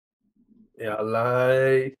Yeah,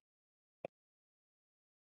 like.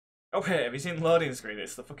 Oh wait, have you seen the loading screen?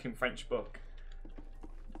 It's the fucking French book.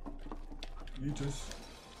 You just.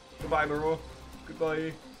 Goodbye, bro.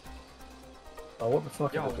 Goodbye. Oh, what the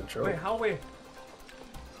fuck Yo, is the control? wait, how we?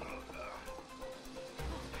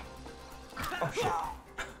 Oh shit.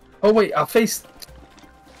 Oh wait, I faced.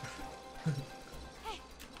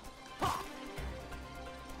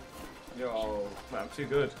 Yo, man, I'm too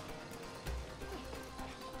good.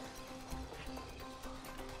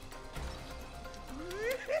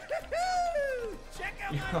 Check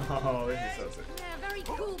out Yo, this is so sick. Yeah, very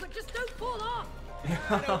cool, but just don't fall off.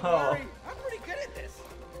 Don't worry, I'm pretty good at this.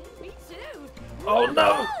 Me too. Oh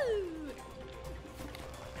no!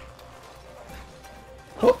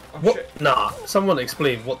 Oh, What? shit. Nah, someone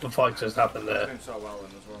explain what the fuck just happened there. Doing so well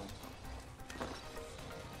then as well.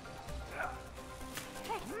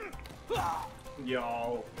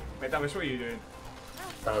 Yo, wait, Davis, what are you doing?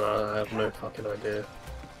 I have no fucking idea.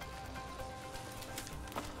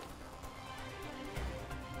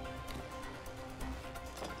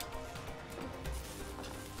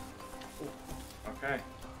 Okay.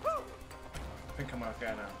 I think I'm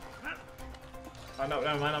okay now. Oh no,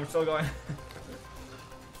 never mind, I'm still going.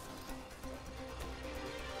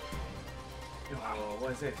 Yo,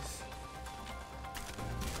 what is this?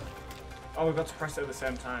 Oh, we've got to press it at the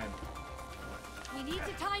same time. We need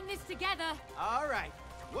to time this together. All right,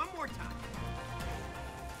 one more time.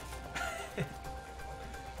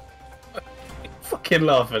 Fucking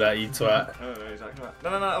laughing at you, twat. I don't know exactly what. No,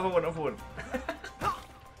 other one, other one.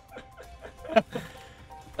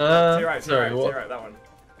 To your right, sorry, what? that one.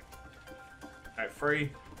 Alright, 3,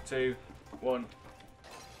 2, 1.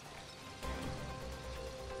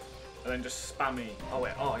 And then just spam me. Oh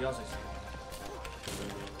wait, oh, yours is.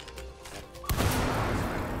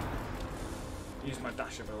 Use my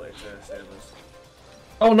dash ability to save us.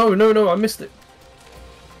 Oh no, I missed it.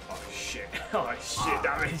 Oh shit, oh shit,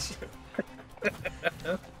 damage.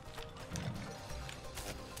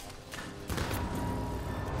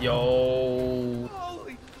 Yo.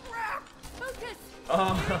 Holy crap! Focus.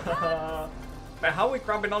 Oh, man, how are we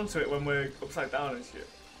grabbing onto it when we're upside down and shit?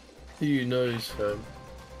 Who knows, fam?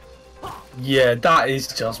 Yeah, that is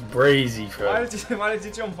just brazy, Why fam. did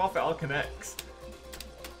you jump off? It all connects.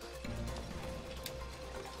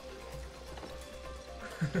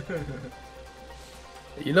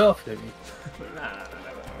 You laughing at me? Nah.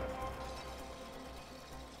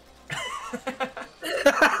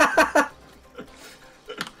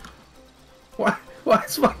 Why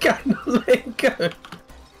is my cat not letting go?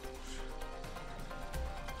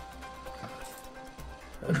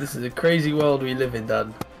 This is a crazy world we live in,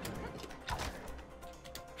 Dan.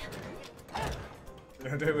 You're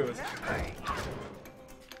gonna do it with us.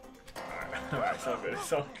 Alright, it's all good,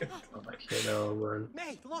 it's all good. Okay, no, man.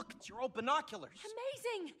 May, look, it's your old binoculars.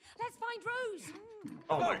 Amazing. Let's find Rose.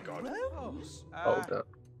 Oh my god. Rose. Hold up.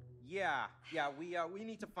 Yeah, we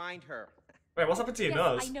need to find her. Wait, what's happened to your Yes,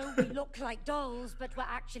 nose? I know we look like dolls, but we're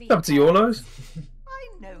actually. What's up to your nose? I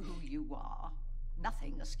know who you are.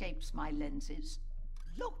 Nothing escapes my lenses.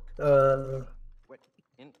 Look. What?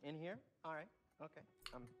 In here? All right. Okay.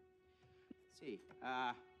 Let's see.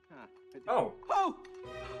 Oh.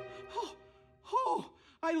 Oh!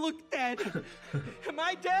 I look dead. Am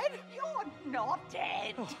I dead? You're not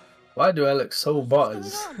dead. Why do I look so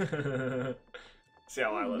butters? See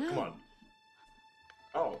how I look, come on.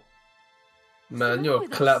 Oh. Man, you're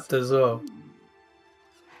clapped as well.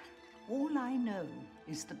 All I know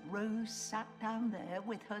is that Rose sat down there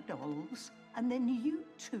with her dolls, and then you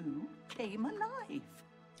two came alive.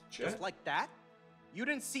 Just like that? You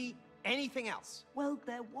didn't see anything else? Well,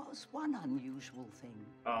 there was one unusual thing.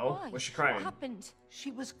 Oh, Why? was she crying? What happened?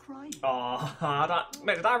 She was crying. Oh,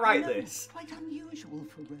 mate, did I write No, this? Quite unusual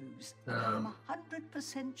for Rose. I'm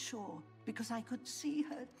 100% sure because I could see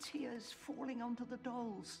her tears falling onto the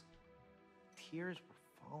dolls. Tears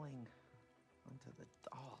were falling onto the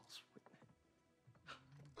dolls.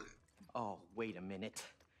 Oh, wait a minute.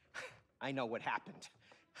 I know what happened.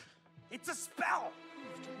 It's a spell!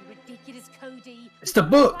 Don't be ridiculous, Cody. It's the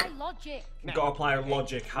book. By logic. You've got to apply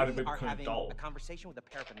logic. How did we are become a having doll? a conversation with a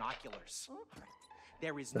pair of binoculars.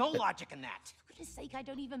 There is no logic in that. For goodness sake, I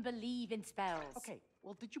don't even believe in spells. Okay,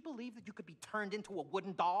 well, did you believe that you could be turned into a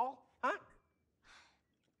wooden doll? Huh?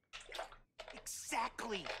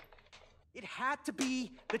 Exactly. It had to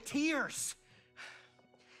be the tears.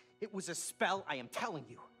 It was a spell, I am telling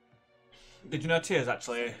you. Did you know tears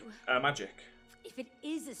actually magic? If it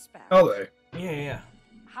is a spell, Oh, they. Yeah.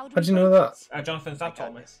 how'd How'd you know that? Jonathan's dad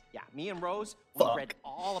told me. Yeah, me and Rose, we Fuck. read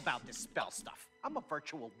all about this spell stuff. I'm a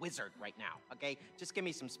virtual wizard right now, okay? Just give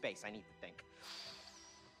me some space, I need to think.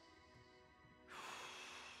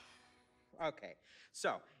 Okay,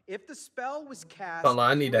 so if the spell was cast, Not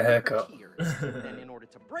like I need a haircut. tears, then in order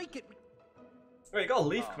to break it, Wait, you got a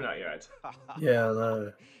leaf coming out of your head. Yeah, I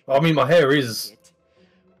know. I mean, my hair is.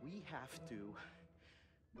 We have to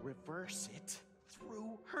reverse it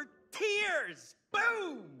through her tears.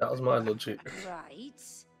 Boom! That was my logic. Right.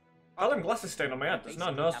 Oh, them glasses staying on my head. There's no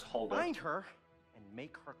Basically nose have to hold find it. her and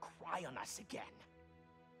make her cry on us again.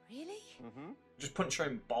 Really? Mm-hmm. Just punch her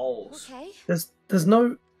in balls. Okay. There's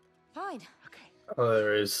no. Fine. Okay. Oh,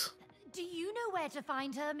 there is. Do you know where to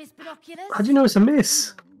find her, Miss Binoculars? How do you know it's a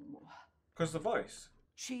miss? Because the voice.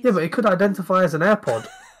 She's... Yeah, but it could identify as an AirPod.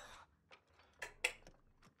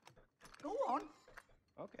 Go on.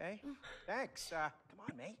 Okay. Thanks. Come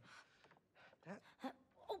on, mate.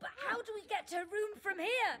 Oh, but how do we get to her room from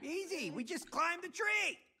here? Easy. We just climbed the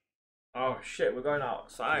tree. Oh shit, we're going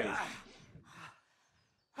outside.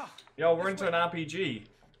 Yo, we're into an RPG.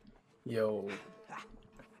 Yo.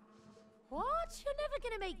 What? You're never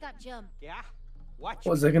gonna make that jump. Yeah. Watch.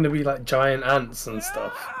 Was there going to be like giant ants and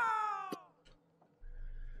stuff?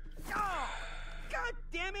 Oh, God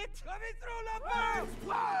damn it! Coming through the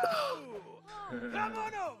Whoa! Come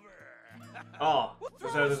on over. Oh,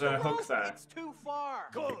 there's a hook there. It's too far.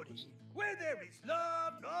 Cody, where there is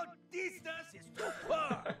love, no distance is too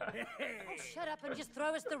far. Oh, shut up and just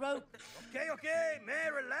throw us the rope. Okay,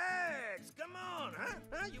 man, relax. Come on, huh?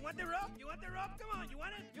 You want the rope? You want the rope? Come on, you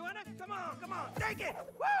want it? You want it? Come on, take it.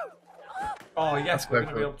 Woo! Oh yes, we're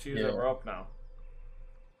gonna be quite able to use cool. the rope now.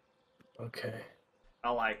 Okay. I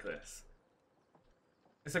like this.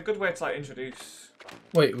 It's a good way to like introduce.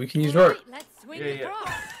 Wait, we can use Right, rope. let's swing Yeah.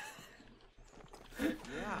 across.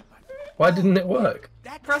 Yeah, but Why didn't it work?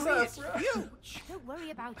 that Press tree F. is huge. Don't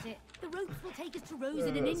worry about it. The ropes will take us to Rose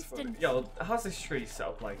in an That's funny. instant. Yo, how's this tree set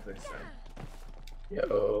up like this then?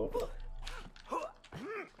 Yo. Oh,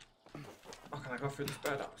 can I go through this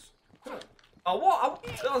birdhouse? Oh, what?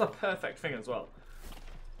 That was a perfect thing as well.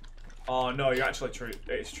 Oh no, you're actually true.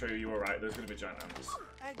 It's true. You were right. There's gonna be giant ants.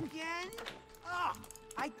 Again? Oh,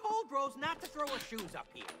 I told Rose not to throw her shoes up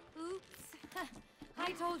here. Oops.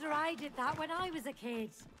 I told her I did that when I was a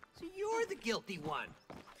kid. So you're the guilty one.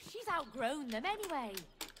 She's outgrown them anyway.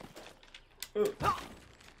 Ooh.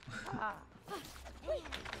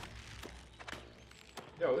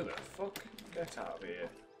 Yo, who the fuck? Get out of here.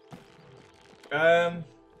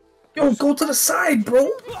 Yo, go to the side, bro.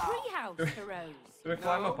 Build a treehouse for Rose. Do we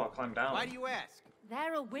climb up or climb down? Why do you ask?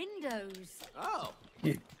 There are windows. Oh.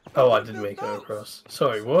 Yeah. Oh, I didn't make it across.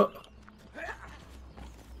 Sorry, what?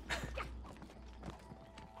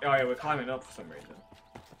 Oh yeah, we're climbing up for some reason.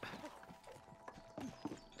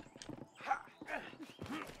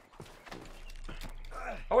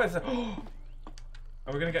 Oh wait, are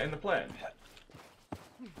we gonna get in the plane?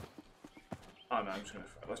 Oh no, I'm just gonna.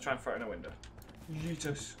 Let's try and throw it in a window.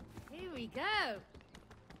 Yeetus. Here we go.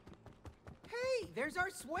 Hey, there's our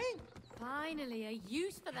swing. Finally, a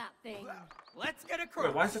use for that thing. Let's get across.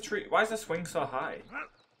 Wait, why is the tree? Why is the swing so high?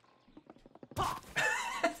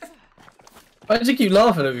 Why did you keep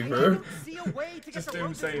laughing at me, bro? See a way to Just get the him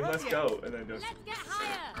rope saying, this "Let's rope go," and then just. Let's get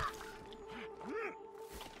higher.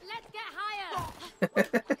 Let's get higher.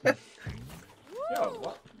 Yo,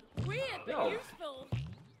 what? Weird but Yo. useful.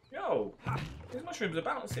 Yo, these mushrooms are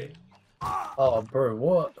bouncy. Oh, bro,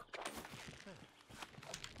 what?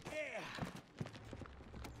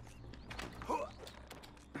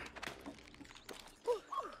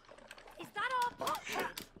 Is that our pocket?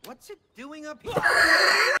 What's it doing up here?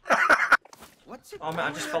 What's it Oh man, I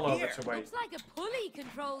doing just up fell over here? to wait. Looks like a pulley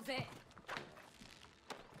controls it.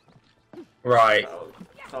 Right.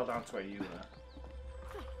 Fell down to where you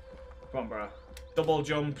were. Come on, bro. Double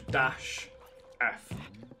jump, dash, F.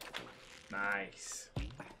 Nice.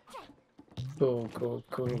 Cool, cool,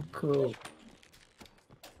 cool, cool.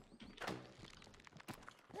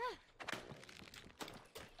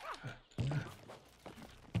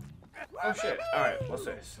 Oh shit. Alright, what's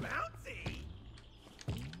this? Bouncy.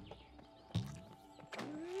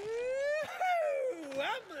 Woo-hoo!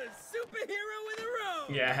 I'm a superhero with a rope.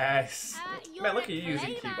 Yes. You're Man, look a at you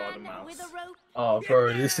using clay keyboard and man mouse. with a rope. Oh,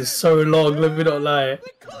 bro, this is so long. Let me not lie.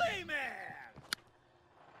 The Clayman.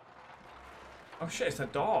 Oh shit, it's a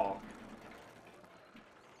door.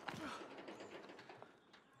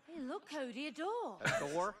 Hey, look, Cody, a door. A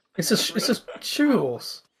door? It's a shoe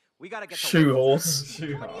horse. We gotta get Shoe horse.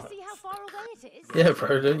 Shoot Can't you hard. see how far away it is? Yeah,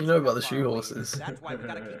 bro, don't you know about the shoe horses? That's why we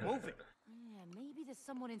gotta keep moving. Yeah, maybe there's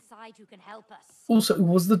someone inside who can help us. Also,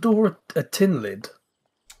 was the door a tin lid?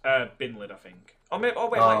 Bin lid, I think. Oh, maybe, oh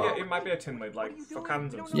wait, Oh. like, yeah, it might be a tin lid, like you for doing?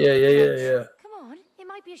 cans You and don't stuff. Yeah, yeah, yeah, yeah. Come on, it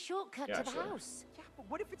might be a shortcut Yeah, to the sure. house. Yeah, but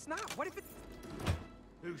what if it's not? What if it's...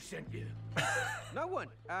 Who sent you? No one.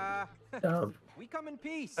 Damn. We come in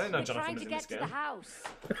peace. I didn't know We're Jonathan trying was to in this get to game. the house.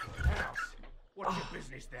 House. What's your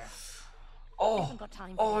business there? Oh, Haven't got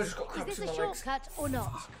time oh, for I this. just got Is cramps this in a my legs. shortcut or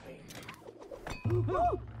not?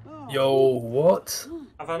 Yo, what?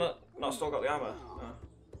 Have I not still got the armor? No.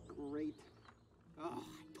 Great. Oh,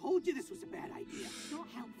 I told you this was a bad idea. Not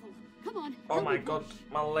helpful. Come on. Oh help my me god, push.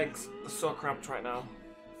 my legs are so cramped right now.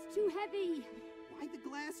 It's too heavy. Why the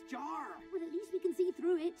glass jar? Well, at least we can see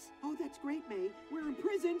through it. Oh, that's great, May. We're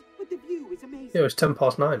imprisoned, but the view is amazing. Yeah, it's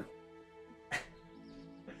 9:10.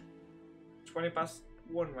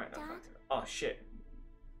 1:20 right now. Dad? Oh shit.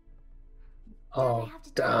 Dad, I Oh, have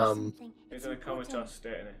to tell you damn. something. He's It's in a important. comatose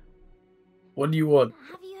state, isn't he? What do you want?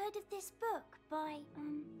 Have you heard of this book by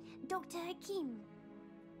Dr. Hakim?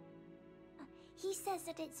 He says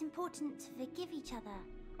that it's important to forgive each other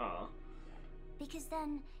Oh. because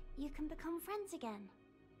then you can become friends again.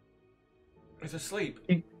 He's asleep.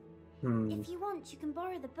 Hmm. If you want, you can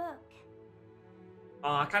borrow the book.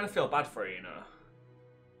 Oh, I kind of feel bad for you, you know.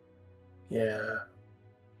 Yeah.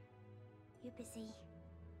 You're busy.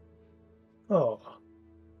 Oh.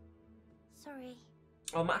 Sorry.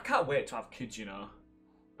 Oh man, I can't wait to have kids, you know.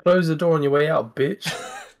 Close the door on your way out, bitch.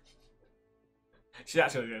 She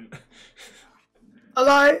actually didn't. I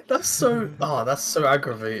like. That's so. Oh, that's so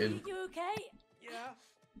aggravating. You okay? Yeah,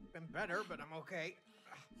 been better, but I'm okay.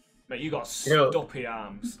 Mate, you got Yo. stumpy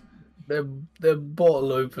arms. They're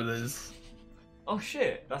bottle openers. Oh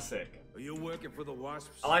shit, that's sick. Are you working for the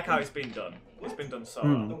Wasps? I like how it's been done. It's been done so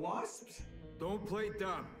Hmm. The well. Wasps? Don't play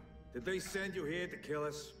dumb. Did they send you here to kill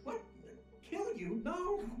us? What? Kill you?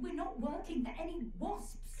 No. We're not working for any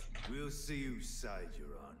wasps. We'll see whose side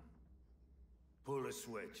you're on. Pull a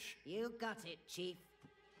switch. You got it, Chief.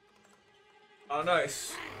 Oh no,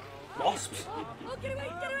 it's wasps. Oh, get away,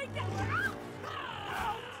 get away, get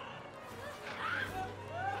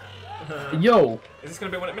Yo. Is this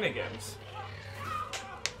gonna be one of the mini games?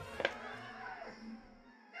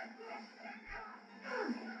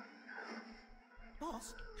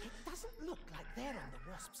 Boss, it doesn't look like they're on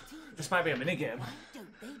the Wasps team. This might be a mini game. Why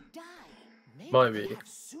don't they die? Maybe Might they be. have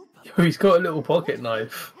super Yo, he's got a little pocket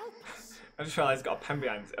knife. help us. I just realised he's got a pen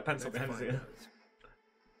behind, a pencil behind his ear.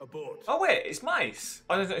 Abort. Oh wait, it's mice.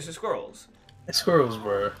 Oh, no, it's the squirrels. It's squirrels,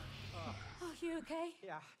 bro. Oh, you okay?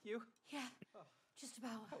 Yeah, you? Yeah, just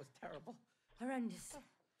about. That was terrible. Horrendous.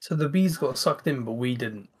 So the bees got sucked in, but we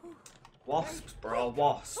didn't. Wasps, bro,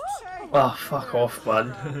 wasps. Ah, fuck off,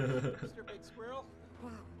 man. Mr. Big Squirrel?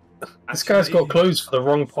 This guy's got clothes for the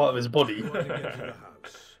wrong part of his body. You want to get to the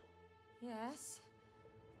house? Yes.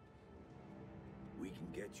 We can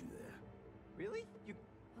get you there. Really? You?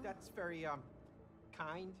 That's very,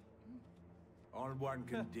 kind. On one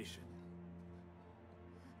condition.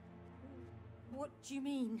 What do you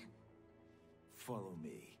mean? Follow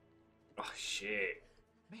me. Oh shit.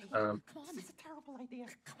 May, Um. this is a terrible idea.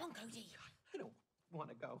 Come on, Cody. I don't want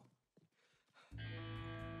to go.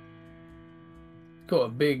 Got a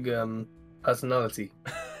big personality.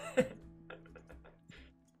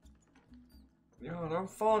 Yo, they're on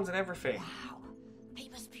phones and everything. Wow, they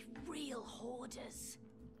must be real hoarders.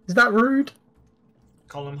 Is that rude?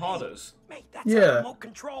 Call them hoarders. Mate, that's Yeah. remote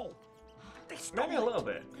control. They stole Maybe a little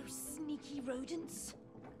bit. Those sneaky rodents.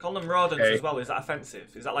 Call them rodents Okay. as well. Is that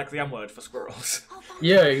offensive? Is that like the M word for squirrels? Oh,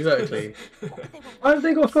 Yeah, exactly. what could they want? Why have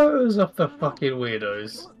they got photos of the fucking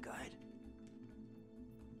weirdos? Look good.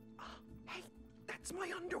 Hey, that's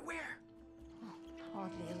my underwear.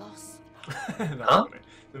 Hardly a loss. That's Huh? funny.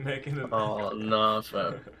 They're making them. Oh, no,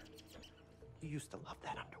 fam. You used to love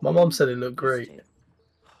that underwear. My mom said it looked great.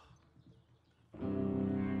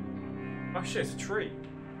 Oh shit, it's a tree.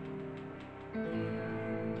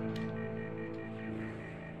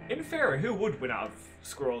 In theory, who would win out of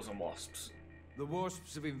squirrels and wasps? The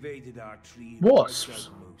wasps have invaded our tree. and Wasps? wiped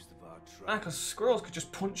out most of our Ah, tribe. because squirrels could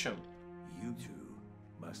just punch them. You two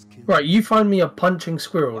must kill. Right, you find me a punching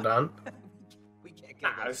squirrel, Dan. We can't kill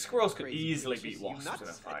Nah, those squirrels could crazy easily creatures. beat You wasps in a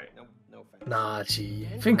nuts? fight. No offense. Nah, gee.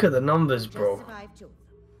 Think of the numbers, bro. Just survived two.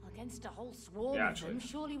 Against a whole swarm Yeah, of them, actually.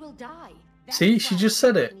 surely we'll die. See, she just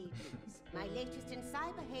said it. My latest in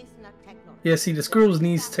cyber hastener technology. Yeah, see, the squirrels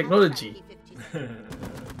needs technology.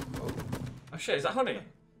 Oh shit, is that honey?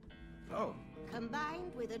 Oh,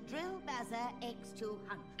 Combined with a drill bazzer X200.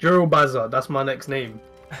 Drill Bazar, that's my next name.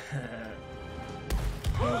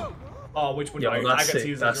 Oh, which one? Yo, I that's get to sick,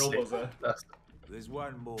 use the that's drill sick. buzzer. That's... There's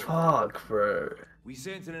one more. Fuck, bro. We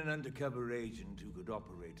sent in an undercover agent who could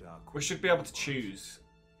operate our. We should be able to choose.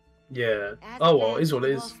 Yeah. As Oh, well, planned, it is what the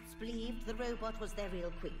it is. Wasps believed the robot was their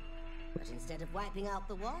real queen. But instead of wiping out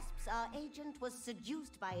the wasps, our agent was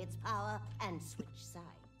seduced by its power and switched sides.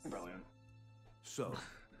 Brilliant. So,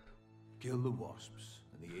 kill the wasps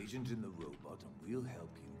and the agent in the robot, and we'll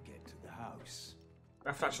help you get to the house. We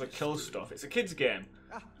have to actually kill stuff. It's a kid's game.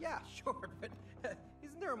 Yeah, sure, but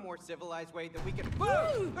isn't there a more civilized way that we can...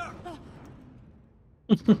 Whoa!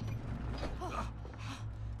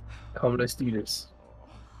 Come on, let's do this.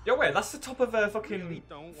 Yo, wait, that's the top of a fucking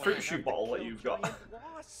fruit shoot bottle that you've got.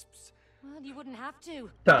 Well, you wouldn't have to.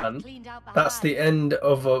 Dan, Cleaned out that's behind. the end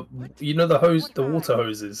of a. You know the hose, the water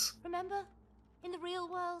hoses. Remember? In the real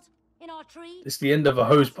world? In our tree? It's the end of a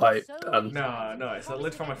hose pipe, Dan. No, it's a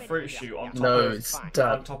lid from a fruit shoot on top No, of... it's on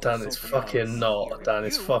Dan. top of Dan, it's something fucking else. not. Dan,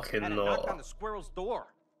 it's fucking And a knock on not. the squirrel's door.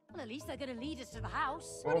 Well, at least they're gonna lead us to the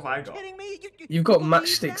house. What have I got? Kidding me? You've got believe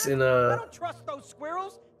matchsticks that? in I a. don't trust those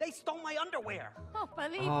squirrels. They stole my underwear. Oh,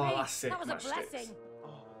 believe Oh, me, that's sick, that was a matchsticks. blessing.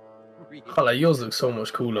 Really? Like, yours looks so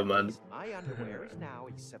much cooler, man. My underwear is now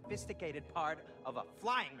a sophisticated part of a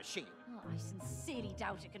flying machine. Oh, I sincerely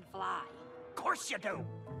doubt it can fly. Of course you do.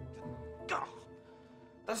 Ugh.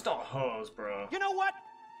 That's not a hose, bro. You know what?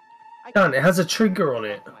 Dan, it has a trigger on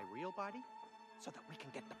it. My real body, so that we can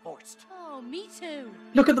get divorced. Oh, me too.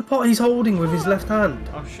 Look at the pot he's holding with his left hand.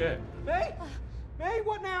 Oh, shit. Hey, hey,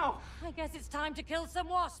 what now? I guess it's time to kill some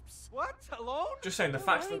wasps. What? Alone? Just saying, the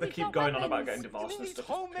fact that they we've keep got going on about weapons. getting divorced and stuff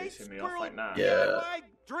is pissing me off like now. Yeah.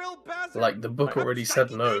 Drill bastard. Like, the book already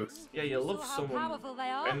said no. Yeah, you love Saw how someone powerful they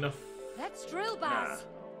are. enough. Let's drill, Nah. Baz.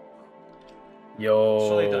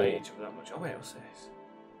 Surely Yo. don't eat each other that much. Oh, wait, what's this?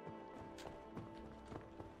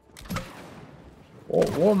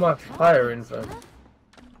 What am I firing for?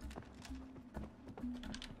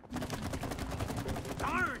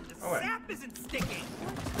 Darn, the Oh, wait. sap isn't sticking.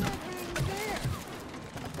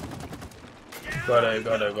 Got it.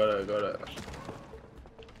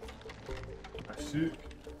 That's sick.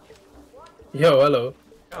 Yo, hello.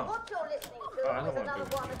 Oh, What you're listening Oh, to I don't is want another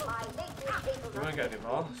to. one of my latest you want to get a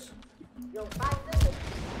divorce? You'll find them in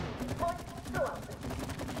points throughout them.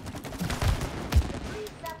 Three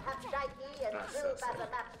Sapapshiki and Drill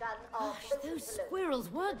Bazamatkan are Those squirrels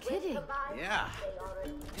weren't kidding. Yeah.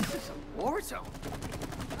 This is a war zone.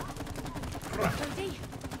 Cody,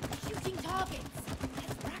 shooting targets.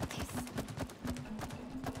 Let's practice.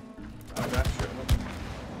 Oh, that's true.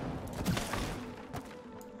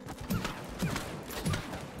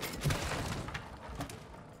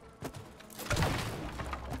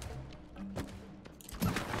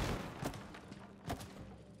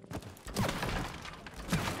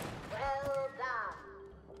 Well done.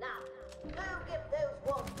 Now, go give those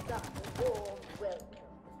wasps up a warm welcome.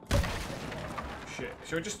 Shit.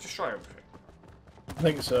 Should we just destroy everything? I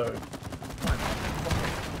think so. The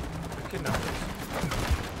kidnappers.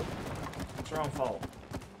 It's their own fault.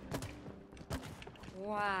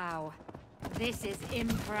 Wow, this is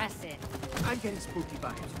impressive. I'm getting spooky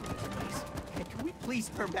vibes from this place. Hey, can we please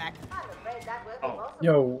turn back? I'm afraid that won't Oh. be possible.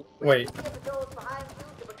 Yo, wait. Clear the doors behind you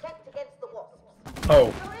to protect against the wasps. Oh, Your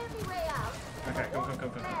only way out is Okay, the come. wasp lair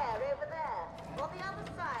over there, on the other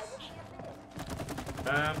side of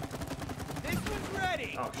the abyss. This one's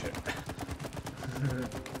ready. Oh shit.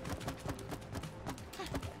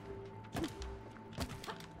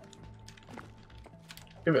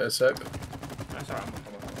 give it a sec. That's alright.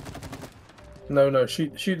 No,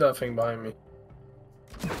 shoot that thing behind me.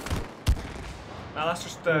 No, that's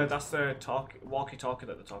just that's the walkie-talkie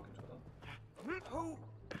that they're talking to them.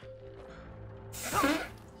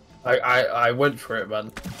 I went for it,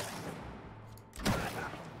 man.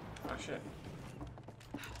 Oh shit.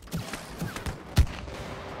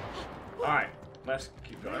 Alright, let's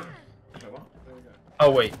keep going. Wait, what? There we go.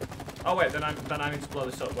 Oh wait. Oh wait, then I need to blow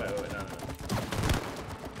this up. Wait, no. There we go,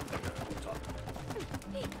 up top.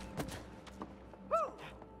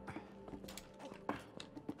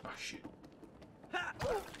 Oh shit.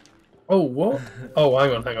 Oh what? Oh,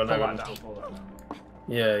 hang on. Pull that down, pull that down.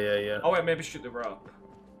 Yeah. Oh wait, maybe shoot the rope.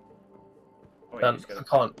 Oh, wait, Dan, you just I gotta...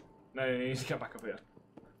 can't. No, you need to get back up here.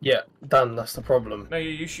 Yeah, Dan, that's the problem. No,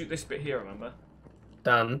 you shoot this bit here, remember?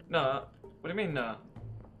 Dan, No. What do you mean, no?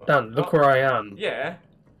 Dan, look What? where I am. Yeah.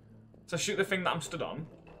 So shoot the thing that I'm stood on.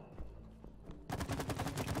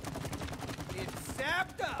 It's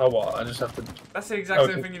sapped up. Oh what? I just have to. That's the exact same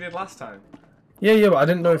Okay. thing you did last time. Yeah, but I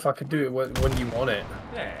didn't know if I could do it when you want it.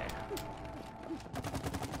 Yeah.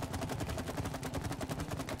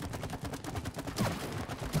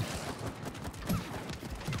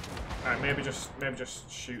 Alright, maybe just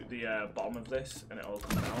shoot the bottom of this and it'll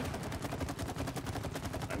come down.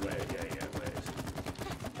 Wait, yeah, wait.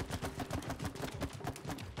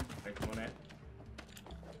 Hey, come on in.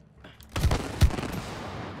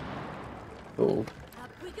 Oh. Up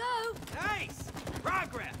we go. Nice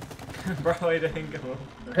progress. Bro, I didn't go.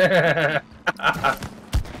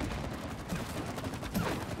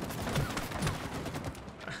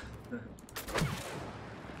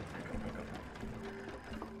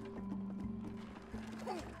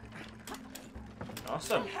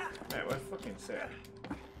 Awesome. Mate, we're fucking sick.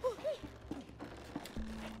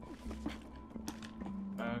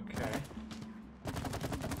 Okay.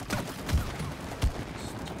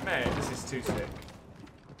 Mate, this is too sick.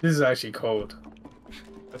 This is actually cold.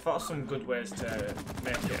 I thought of some good ways to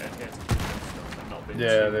make it adhere to people and stuff and not be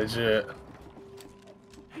Yeah, too... legit.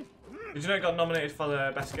 Did you know it got nominated for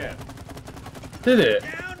the best game? Did it?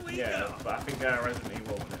 Yeah, but I think Resident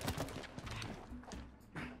Evil won it.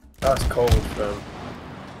 That's cold, fam.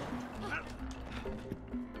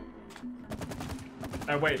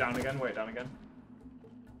 Weight down again, weight down again.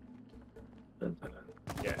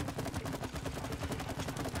 Yeah.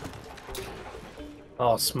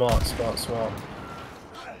 Oh, smart, smart, smart.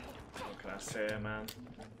 What can I say, man?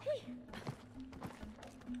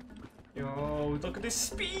 Yo, look at this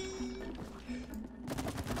speed!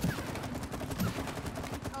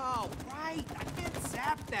 Oh, right! I can't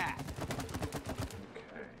zap that!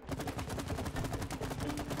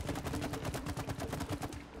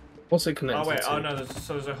 What's it connected Oh wait, to? oh no,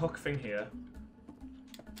 there's a hook thing here.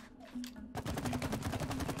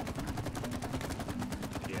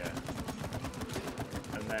 Yeah.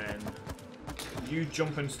 And then you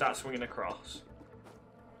jump and start swinging across.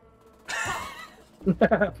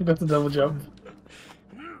 I forgot to double jump.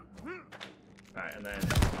 Right, and then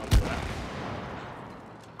onto that.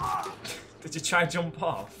 Did you try and jump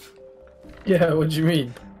off? Yeah, what do you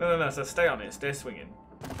mean? No, so stay on it, stay swinging.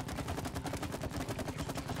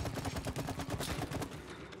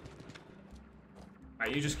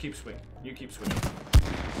 Right, you just keep swinging. You keep swinging.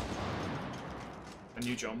 And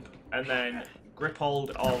you jump. And then grip hold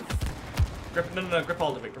of... grip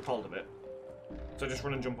hold of it, grip hold of it. So just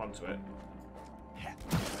run and jump onto it.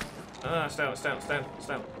 Stay on.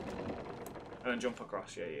 And then jump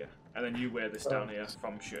across, yeah. And then you wear this down here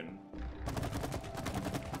from shooting.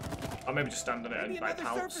 Or maybe just stand on it and like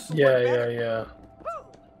pounce. Yeah.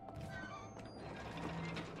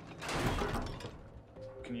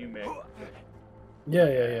 Can you make... Yeah.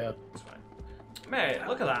 It's fine. Mate,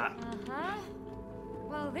 look at that. Uh-huh.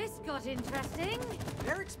 Well, this got interesting.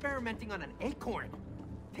 They're experimenting on an acorn.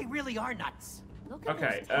 They really are nuts. Look at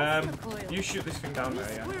Okay, those Tesla coils. you shoot this thing down These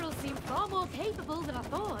there, yeah? squirrels seem far more capable than I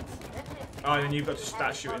thought. Oh, and then you've got to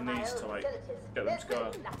start shooting these to like get them to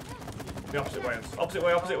go the opposite way. Opposite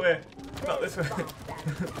way. Not this way. Alright,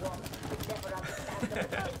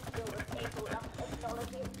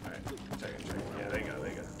 check it. Yeah, there you go.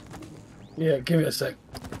 Yeah, give it a sec.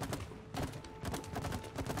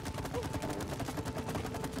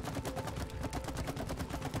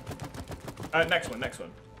 Next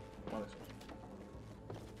one. Oh, this one.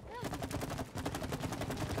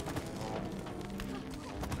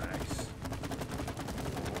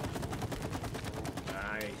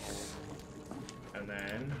 Nice. And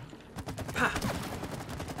then... Pa!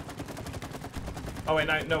 Oh wait,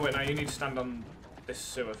 no, you need to stand on this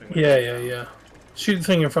sewer thing. Yeah. Shoot the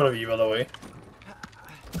thing in front of you, by the way.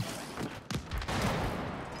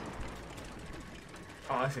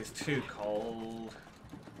 Oh, this is too cold.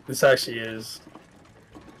 This actually is.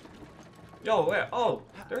 Yo, wait, oh,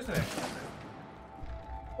 there isn't it.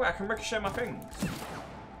 Wait, I can ricochet my things.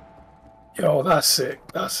 Yo, that's sick.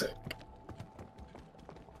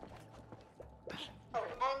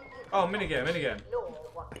 Oh, minigame.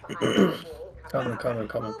 Coming. Move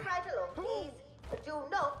right along, please. But do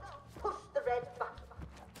not push the red button.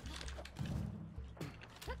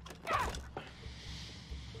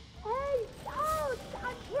 Hey, ouch!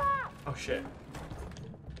 I'm trapped! Oh, shit.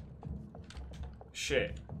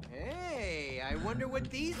 Hey, I wonder what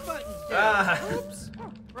these buttons do. Oops,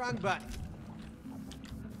 wrong button.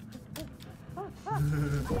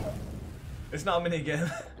 It's not a minigame.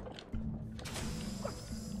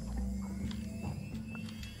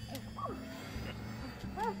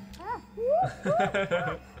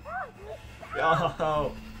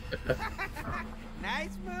 Oh.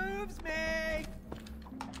 Nice moves, Meg.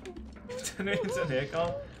 Turn it into an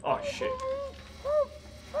acorn. Oh shit.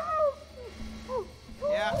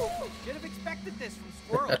 Yeah, should have expected this from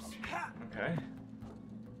squirrels. Okay.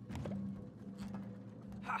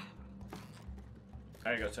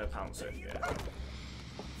 I got to pounce it, yeah.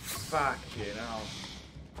 Fucking hell.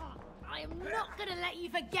 I am not gonna let you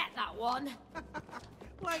forget that one.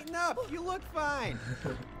 Lighten up, you look fine.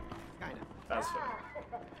 Kind of. That's funny.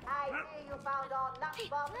 I hear you found our nut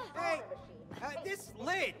bomb Hey, machine. this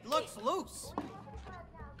lid looks loose.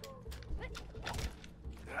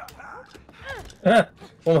 What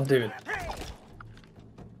am I doing?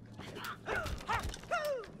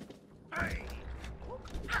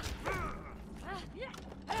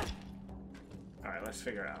 Alright, let's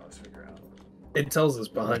figure it out. It tells us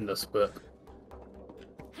behind us, but...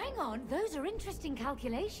 Hang on, those are interesting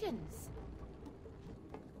calculations.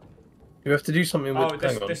 You have to do something with.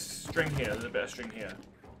 Oh, this string here. There's a bit of string here.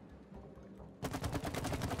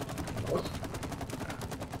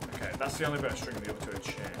 Okay, that's the only bit of string. The other two are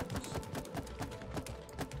chains.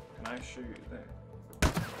 Can I shoot there?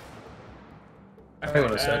 Okay, Hang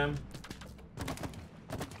on a sec.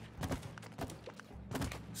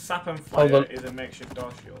 Sap and Flyer is a makeshift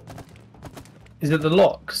door shield. Is it the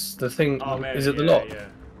locks? The thing? Oh, maybe, is it the yeah, lock? Yeah.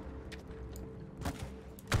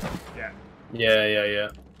 Yeah.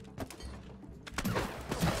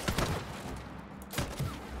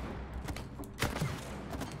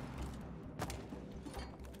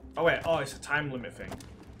 Oh wait, it's a time limit thing.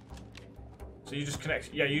 So you just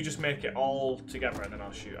connect, you just make it all together and then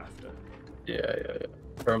I'll shoot after. Yeah.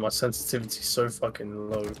 Bro, my sensitivity's so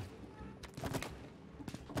fucking low.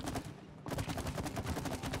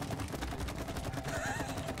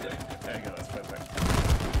 There you go, that's perfect.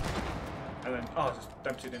 And then, just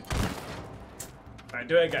dumped it in. Alright,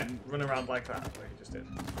 do it again. Run around like that, like you just did.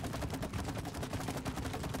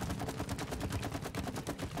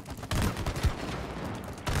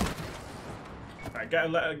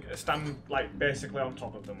 Stand like basically on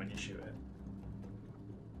top of them when you shoot it.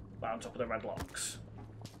 Like on top of the red locks.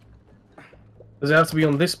 Does it have to be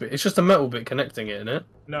on this bit? It's just a metal bit connecting it, isn't it?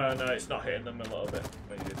 No, it's not hitting them a little bit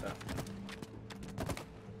when you did that.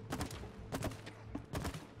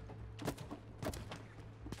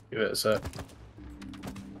 Give it a sec.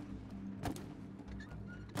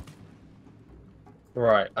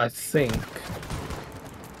 Right, I think.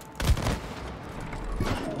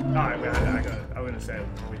 Alright, I got it. I'm gonna say.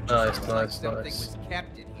 Nice. Something was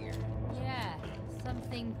kept in here. Yeah,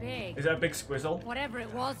 something big. Is that a big squizzle? Whatever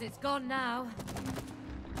it was, it's gone now.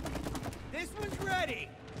 This one's ready.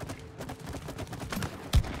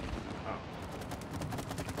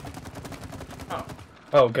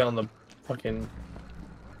 Oh, get on the fucking.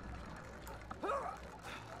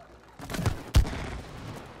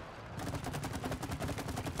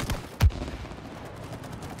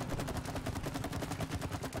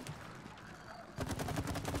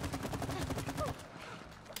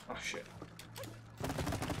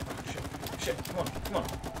 Shit, come on.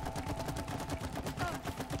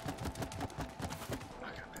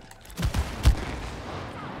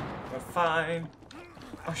 We're fine.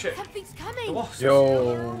 Oh shit. Something's coming. The wasps.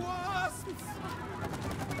 Yo.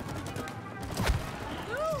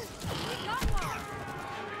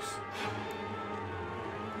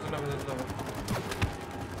 There's another.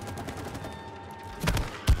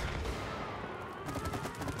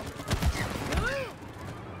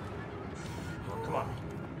 Come on.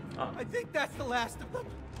 I think that's the last of them.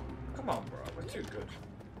 Come on, bro. We're too good.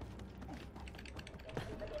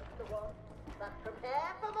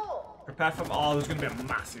 Prepare for more. Prepare for more. Oh, there's gonna be a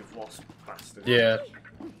massive wasp bastard. Yeah.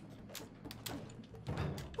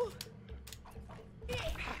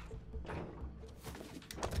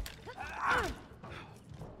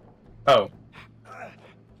 Oh.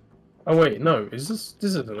 Oh wait, no. Is this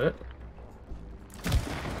isn't it?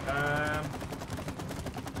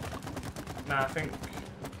 Nah, I think.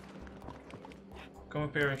 Come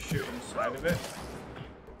up here and shoot inside of it.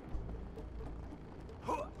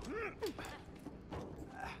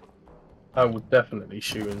 I would definitely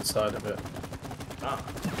shoot inside of it. Ah.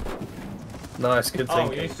 Nice, good Oh,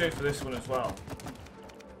 thinking. you need to do it for this one as well.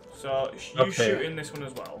 So you shoot in this one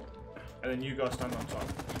as well, and then you go stand on top.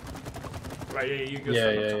 Right, yeah, you go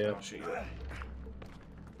stand on top and I'll shoot you.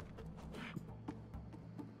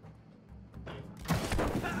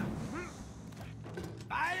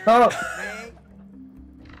 Oh!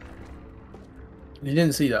 You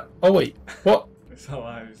didn't see that. Oh wait, what? It's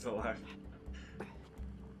alive, it's alive.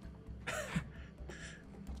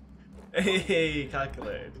 Hey,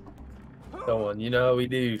 calculated. Go on, you know how we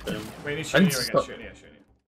do. Wait, you need to shoot in here again, shoot in here.